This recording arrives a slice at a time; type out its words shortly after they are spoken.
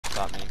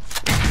got me.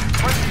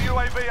 Friendly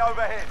UAV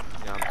overhead.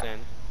 You know what I'm saying?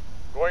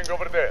 Going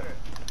over there.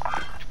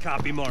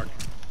 Copy, Mark.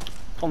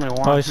 Only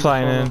one. Oh, he's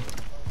flying in. This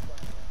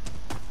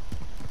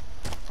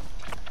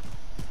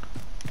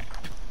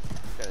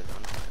guy's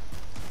on fire.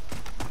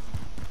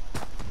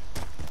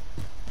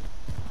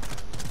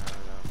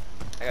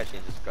 I gotta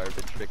change this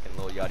garbage freaking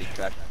Lil Yachty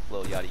trash,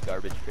 Lil Yachty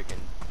garbage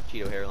freaking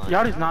Cheeto hairline.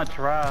 Yachty's not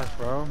trash,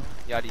 bro.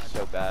 Yachty's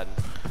so bad.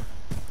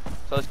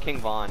 So is King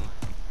Von.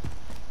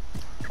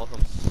 Both of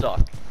them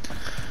suck.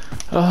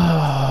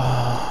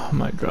 Oh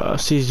my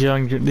gosh, these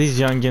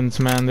youngins,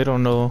 man, they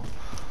don't know.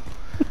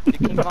 Dude,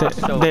 King Von's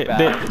so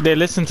bad. They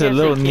listen to Can't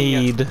say Lil King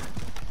Need.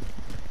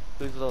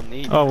 Who's Lil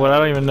Need? Oh, well, I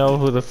don't even know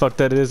who the fuck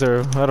that is,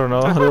 or I don't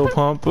know, Lil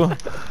Pump. Lil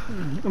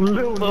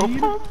Need.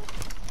 Pump.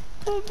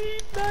 Lil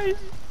Need, nice.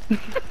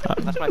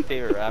 That's my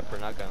favorite rapper,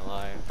 not gonna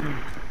lie.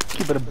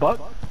 Keep it a buck.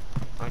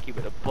 I'll keep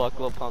it a buck.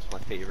 Lil Pump's my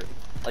favorite.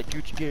 Like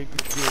Gucci Gang,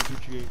 Gucci Gang,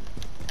 Gucci Gang.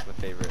 My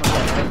favorite.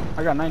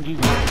 I got 9 G's.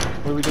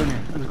 What are we doing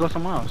here? Let's go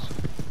somewhere else.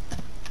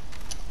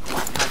 I'm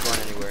not going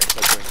anywhere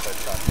until doing such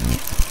shots.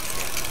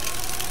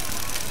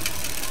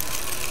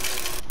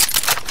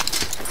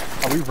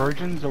 Are we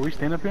virgins? Are we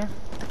staying up here?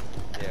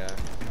 Yeah.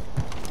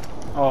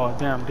 Oh,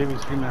 damn.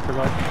 David's screaming. I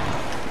forgot.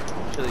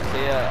 Actually,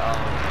 say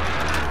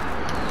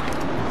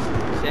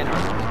Sandra.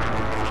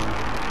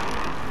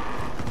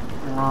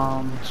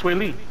 Sway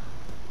Lee.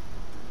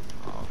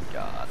 Oh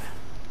God.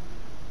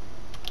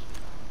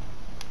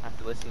 I have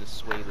to listen to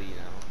Sway Lee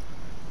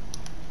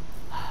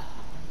now.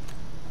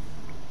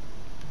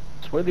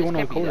 Sway Lee one of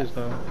the Can't be coldest,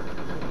 though. Be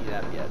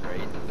that bad,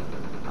 right?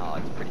 Oh,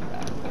 it's pretty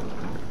bad.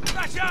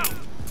 Watch out!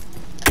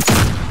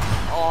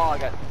 Oh, I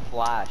got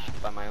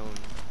flashed by my own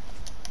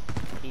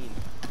team.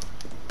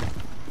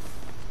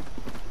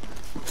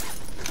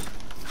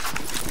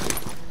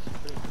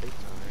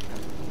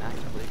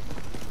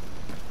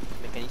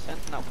 Make any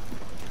sense? No.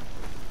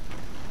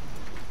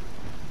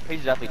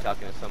 He's definitely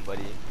talking to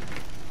somebody.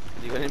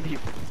 He wouldn't be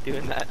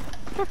doing that.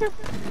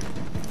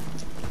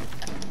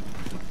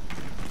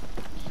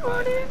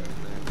 Jordan,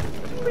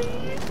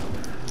 please.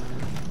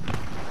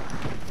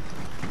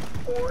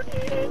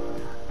 Jordan.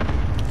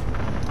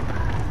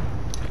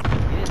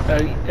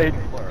 Hey,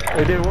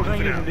 David, what can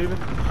you use, David?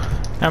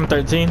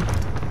 M13.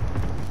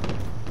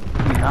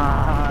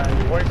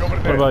 Nice.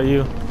 What about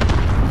you?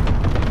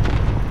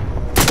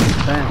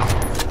 Damn.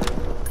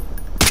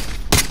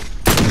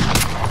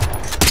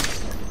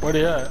 Where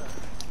they at?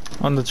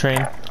 On the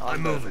train.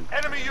 I'm moving.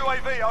 Enemy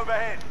UAV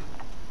overhead.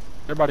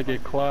 They're about to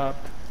get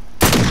clapped.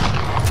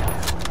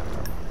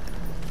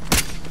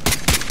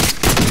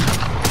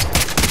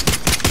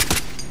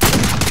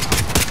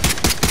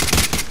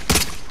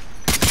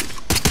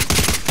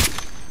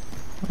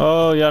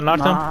 Oh, yeah,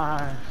 knocked him.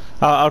 Nice.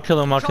 I'll kill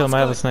him. I'll kill him. I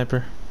have a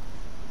sniper.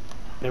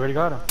 They already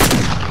got him.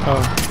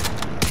 Oh,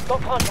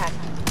 Got contact.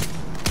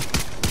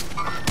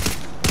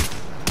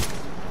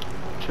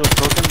 Shield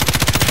broken.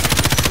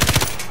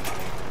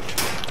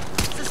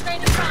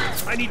 Sustained a fire.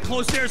 I need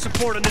close air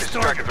support on this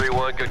target. Striker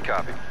 3-1, good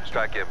copy.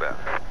 Strike inbound.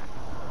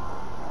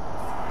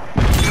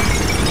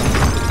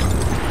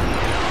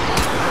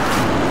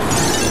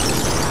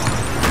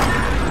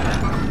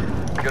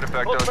 Good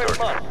effect on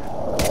target.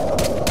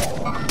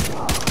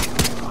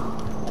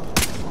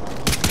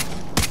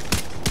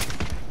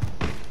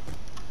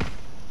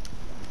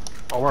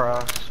 Oh, we're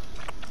ass.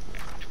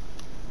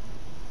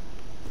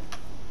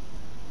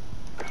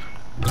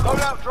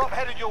 Loadout drop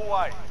headed your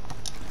way. I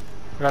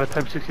got a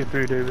Type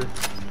 63, David.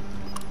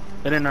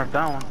 They didn't nerf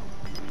that one.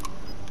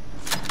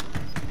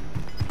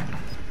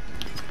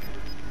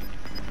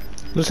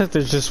 looks like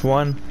there's just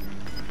one.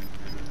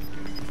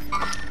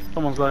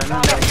 Someone's got it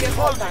now. Get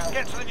closing,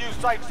 get to the new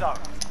safe zone.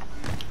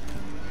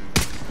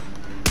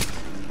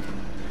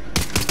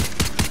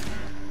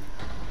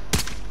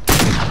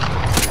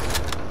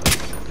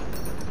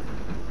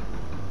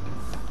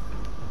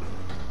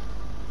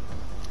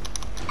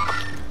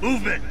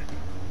 Movement.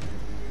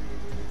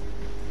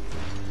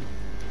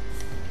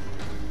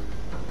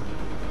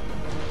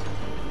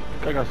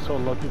 I got so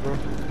lucky, bro.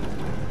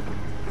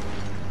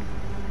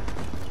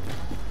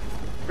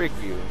 Frick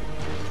you.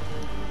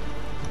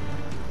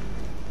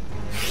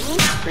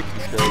 Frick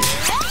you, Billy.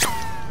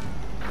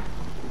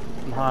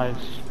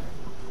 Nice.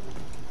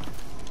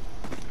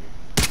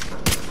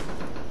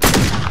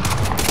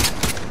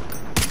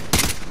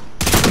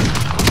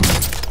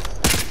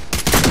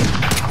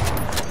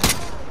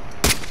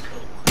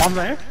 Mom's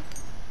right here?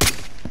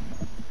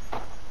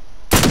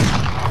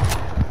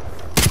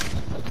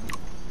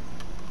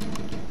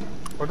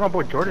 Where's my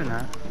boy Jordan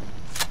at?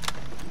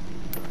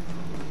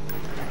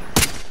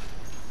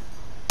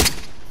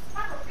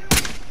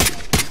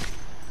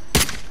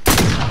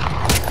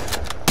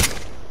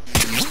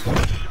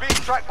 You're being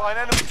tracked by an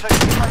enemy team. Take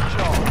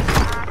charge.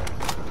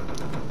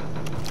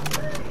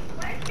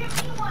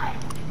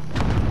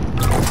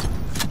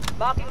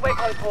 Marking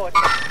waypoint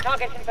coordinates.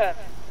 Target confirmed.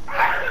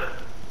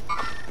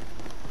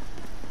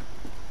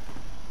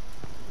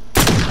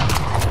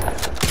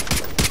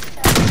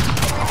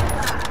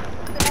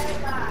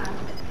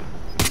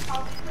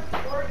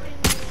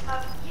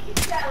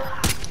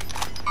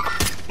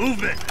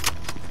 Movement.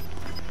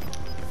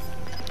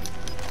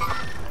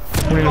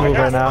 We need to move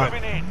right now.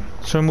 Moving in.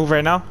 Should we move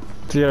right now?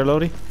 To get our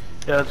loading?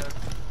 Yeah, let's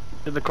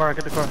get the car,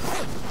 get the car.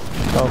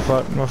 Oh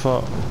fuck, my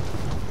fault.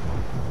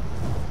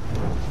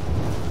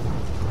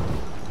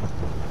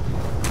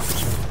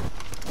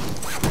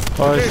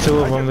 Oh, there's two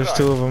of them, there's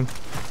two of them.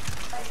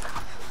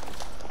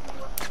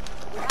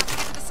 We have to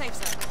get to the safe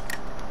zone.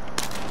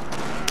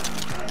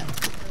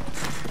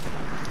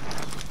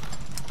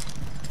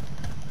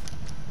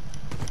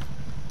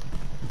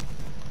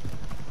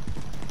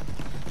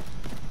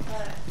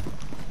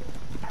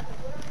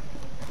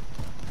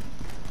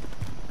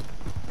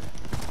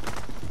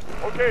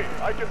 Okay,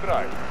 I can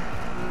drive.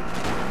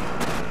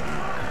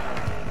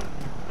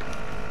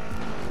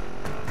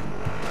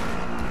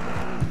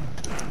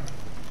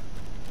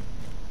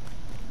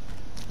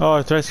 Oh,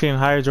 our threat's getting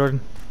higher, Jordan.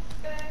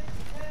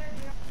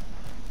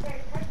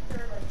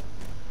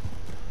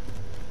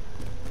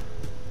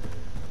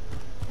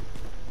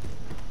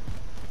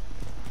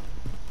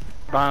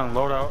 Down,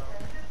 load out.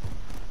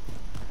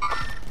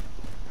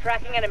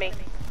 Tracking enemy.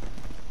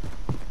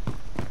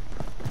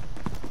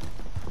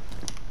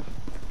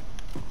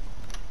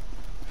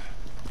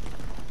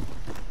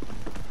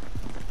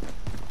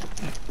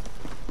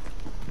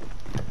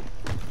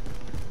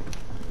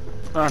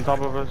 They're on top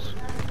of us.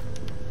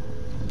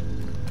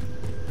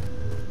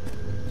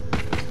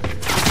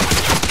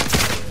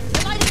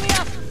 They're lighting me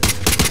up.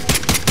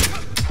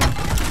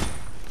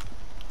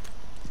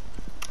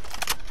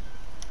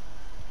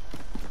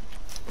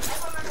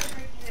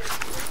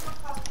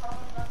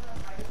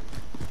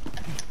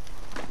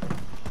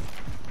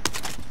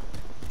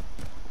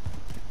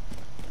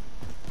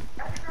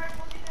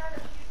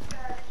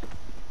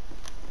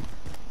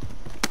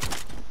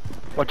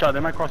 Watch out, they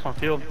might cross on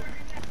field.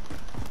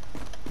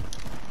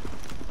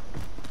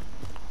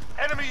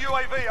 Enemy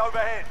UAV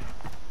overhead.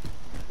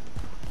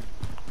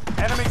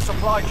 Enemy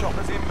supply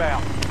choppers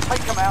inbound.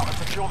 Take them out and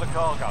secure the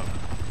cargo.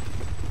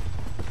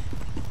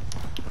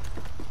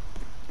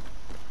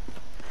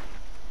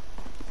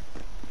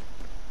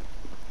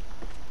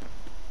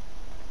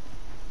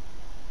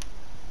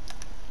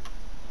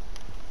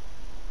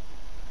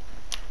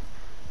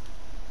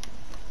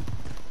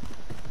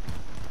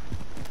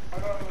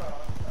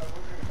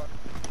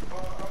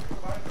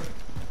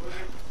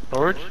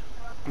 Storage?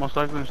 Most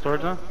likely in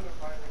storage now.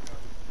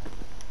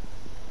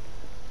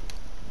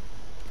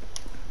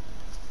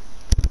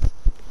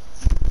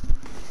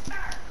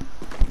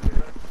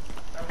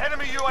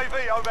 Enemy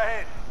UAV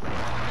overhead.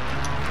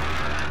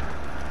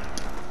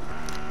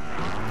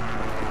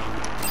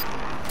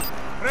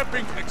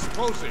 Prepping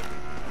explosive.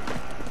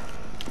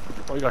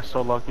 Oh, you guys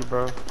so lucky,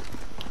 bro. You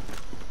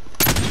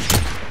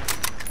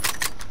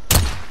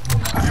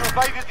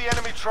evaded the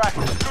enemy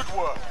trackers. Good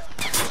work.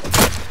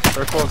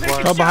 They're close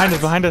by. Oh, behind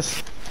us, behind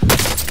us.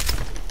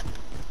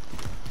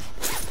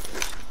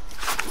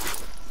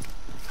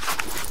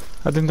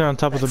 I think they're on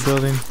top of the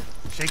building.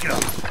 Shake it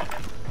off.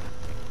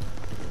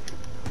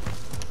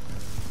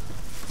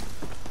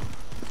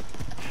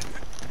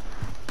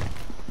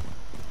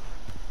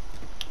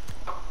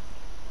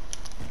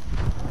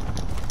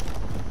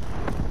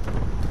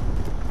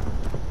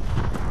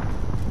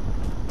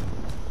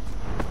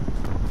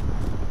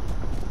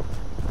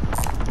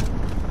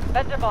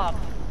 Vector bomb.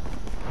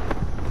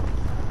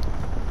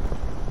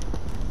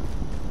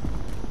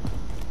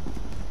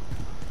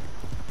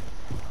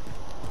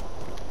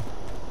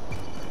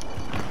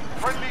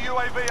 Friendly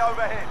UAV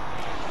overhead.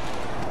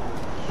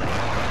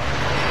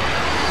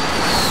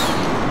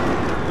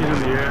 He's in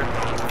the air.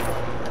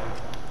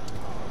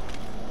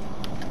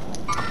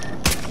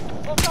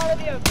 Full side of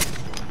the open.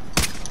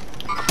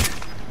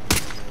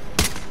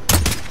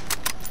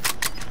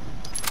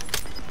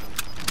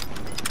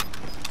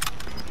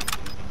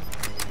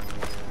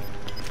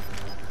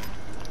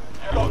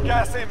 Got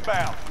gas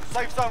inbound.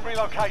 Safe zone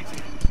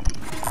relocated.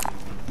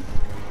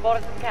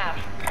 Spotted some cash.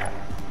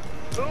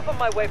 Move on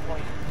my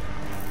waypoint.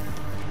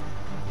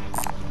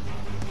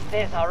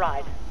 There's our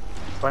ride.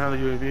 Find another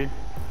UAV.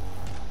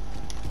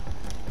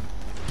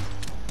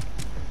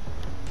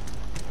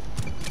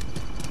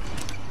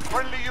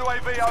 Friendly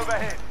UAV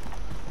overhead.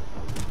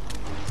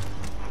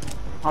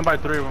 I'm by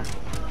 3 of them.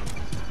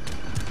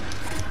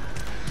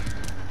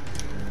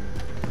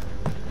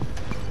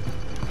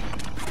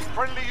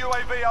 Friendly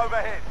UAV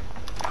overhead.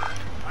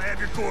 I have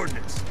your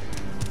coordinates.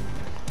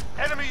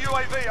 Enemy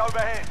UAV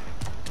overhead.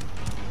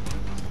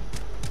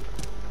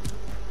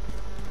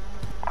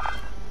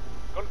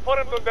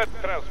 Confirmed on that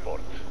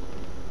transport.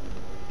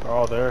 They're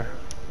all there.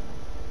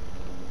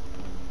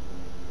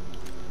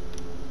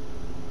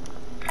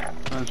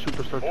 And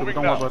superstar too, but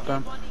don't worry about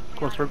them.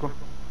 Go circle.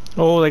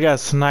 Oh, they got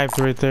sniped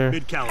right there.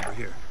 Mid caliber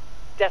here.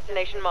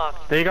 Destination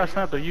marked. They got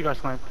sniped or you got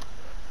sniped?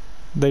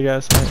 They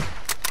got sniped.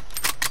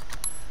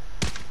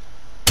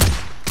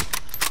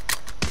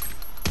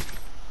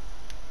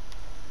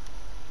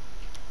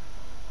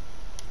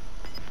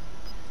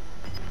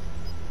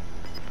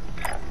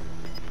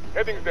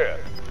 Heading there.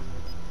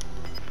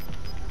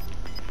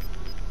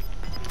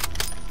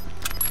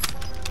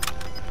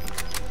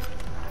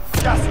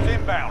 Gas is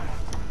inbound.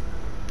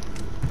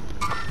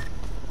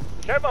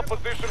 have a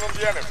position on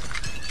the enemy.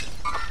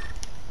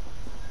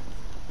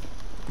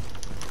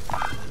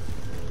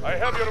 I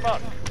have your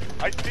mark.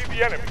 I see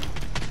the enemy.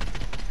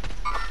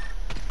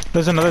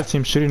 There's another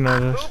team shooting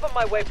at us. Move on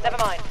my way. Never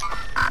mind.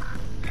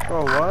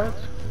 Oh, what?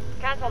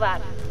 Cancel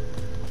that.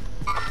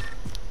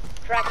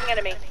 Tracking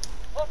enemy.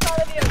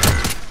 Hostile in the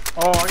open.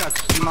 Oh, I got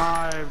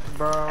sniped,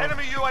 bro.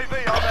 Enemy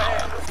UAV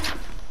overhead.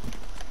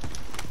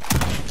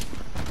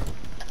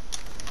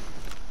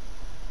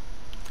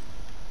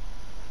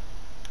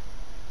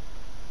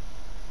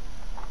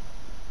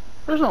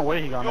 There's no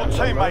way he got Your me,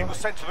 teammate bro. was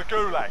sent to the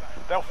Gulag.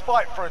 They'll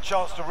fight for a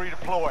chance to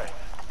redeploy.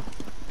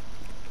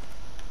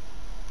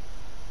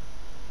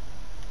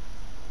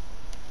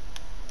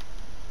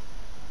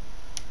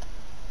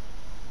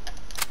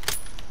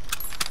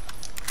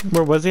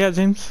 Where was he at,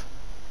 James?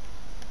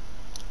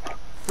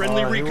 Friendly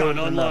He was recon in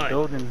that online.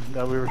 building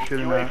that we were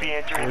shooting UAV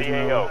at. entering Was the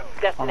in AO. on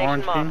Destination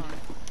orange team.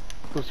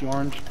 marked. Pussy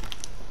orange.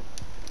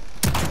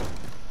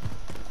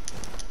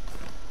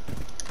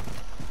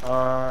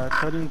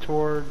 Heading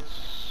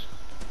towards.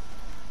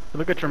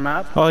 Look at your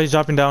map. Oh, he's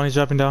dropping down. He's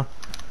dropping down.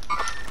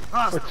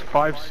 It's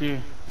 5C.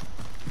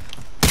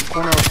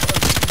 Corner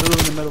of, literally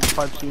in the middle of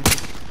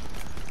 5C.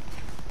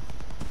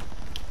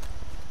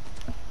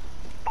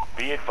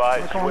 Be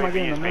advised, How come am I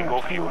getting UAV is the bingo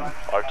match? fuel.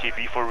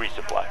 RTB for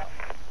resupply.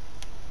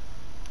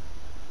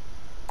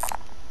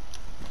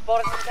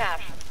 Spotted some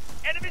cash.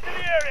 Enemies in the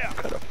area! What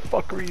kind of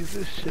fuckery is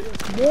this shit?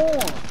 Come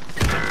on!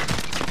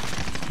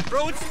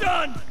 Bro, it's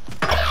done!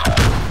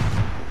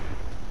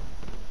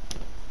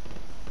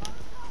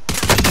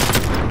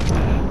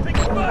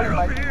 Taking fire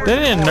over here! They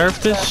didn't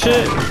nerf this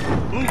shit.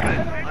 Move it!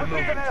 I'm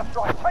Moving moving.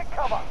 airstrike. Take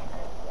cover.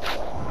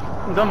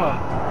 Dumbo.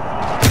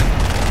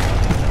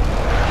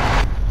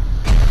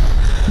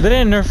 They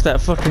didn't nerf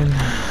that fucking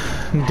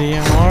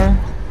DMR.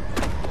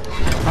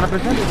 100%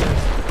 it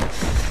is.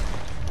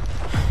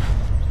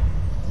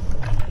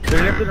 They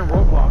nerfed it in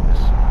Roblox.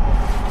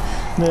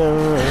 Yeah,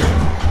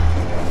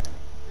 right.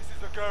 This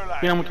is the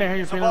Gulag. Yeah, we can't hear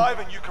you, Pino. Survive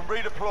and you can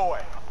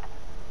redeploy.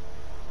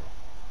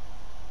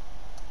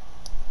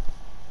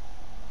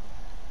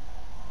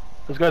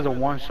 This guy's a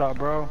one-shot,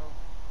 bro.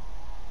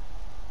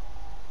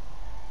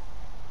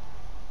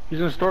 He's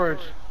in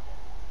storage.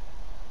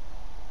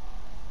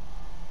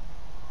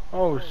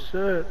 Oh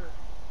shit.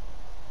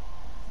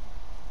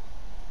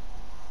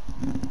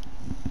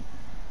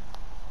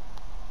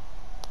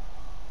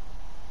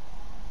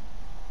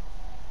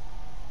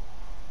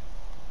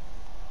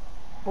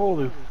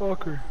 Holy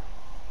fucker.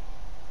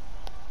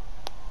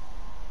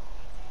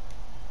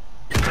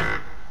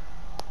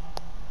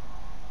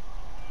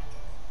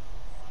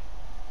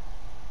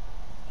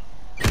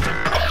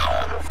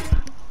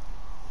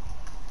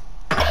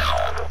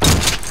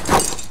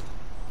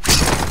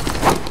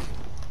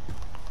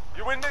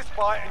 You win this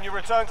fight and you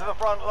return to the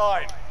front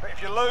line. But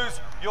if you lose,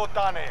 you're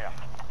done here.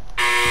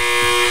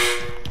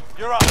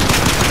 You're up. Don't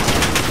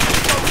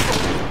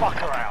sort this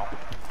fucker out.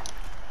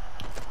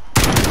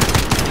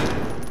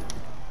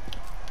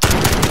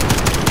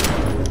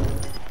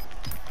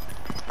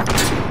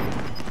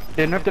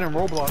 They nerfed it in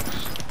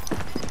Roblox.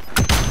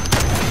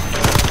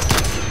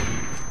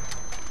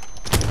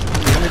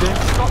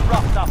 Got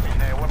roughed up in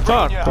there. We're bringing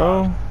Fuck, you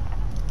bro. home.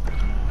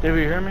 David,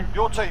 you hear me?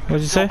 Your team can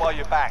What'd you still say? buy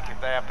you back if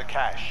they have the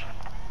cash.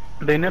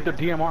 They nerfed the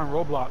DMR in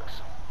Roblox.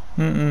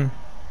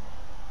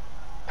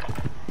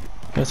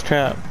 That's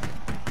crap.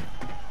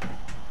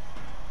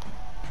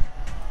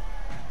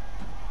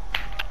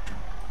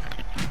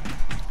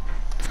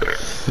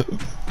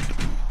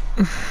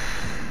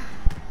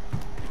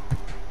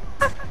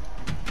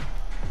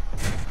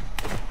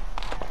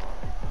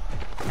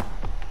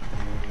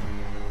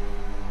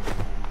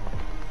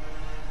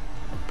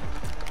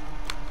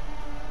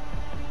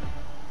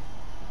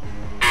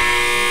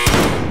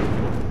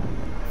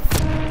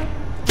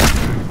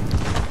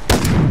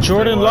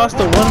 Jordan lost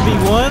the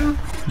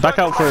 1v1. Back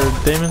out for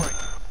Damon.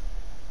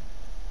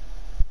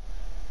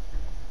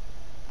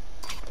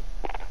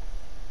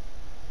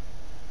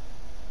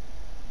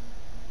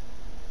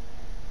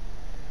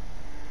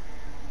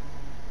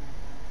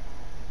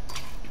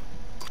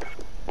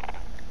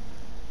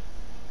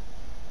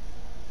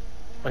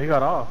 Oh, he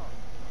got off.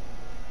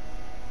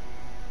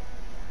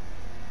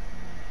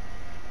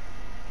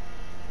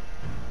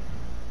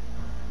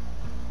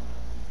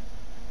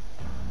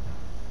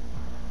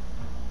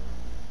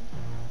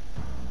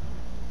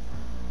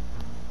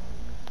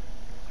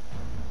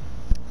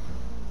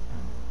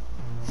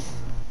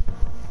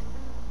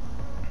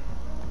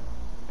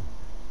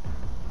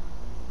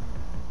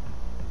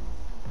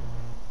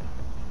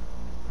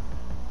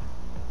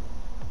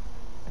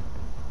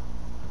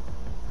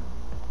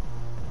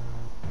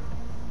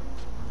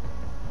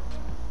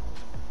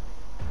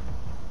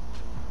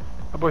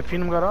 My boy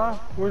Phenom got off.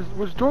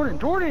 Where's Jordan?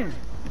 Jordan!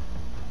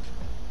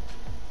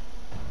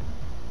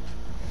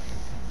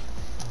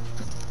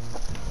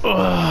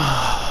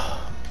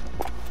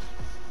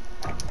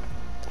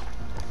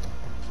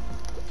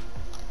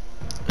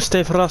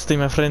 Stay frosty,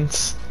 my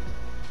friends.